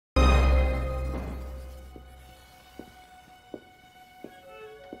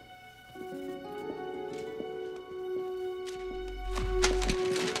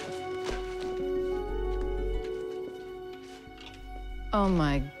Oh,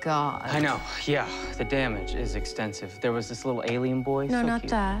 my God. I know, yeah. The damage is extensive. There was this little alien boy. No, so not cute.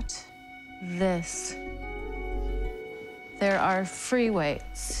 that. This. There are free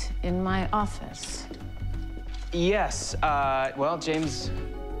weights in my office. Yes, well, James,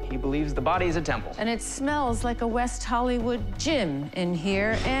 he believes the body is a temple. And it smells like a West Hollywood gym in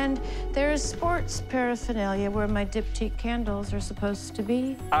here. And there's sports paraphernalia where my diptyque candles are supposed to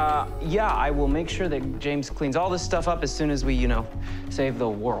be. Yeah, I will make sure that James cleans all this stuff up as soon as we, save the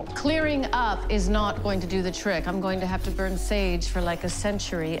world. Clearing up is not going to do the trick. I'm going to have to burn sage for like a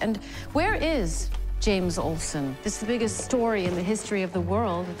century. And where is James Olsen? This is the biggest story in the history of the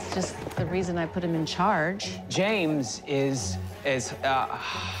world. It's just the reason I put him in charge. James is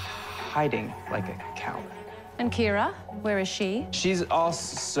hiding like a coward. And Kira, where is she? She's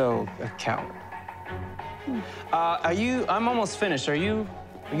also a coward. I'm almost finished. Are you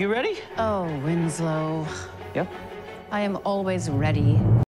ready? Oh, Winslow. Yep. I am always ready.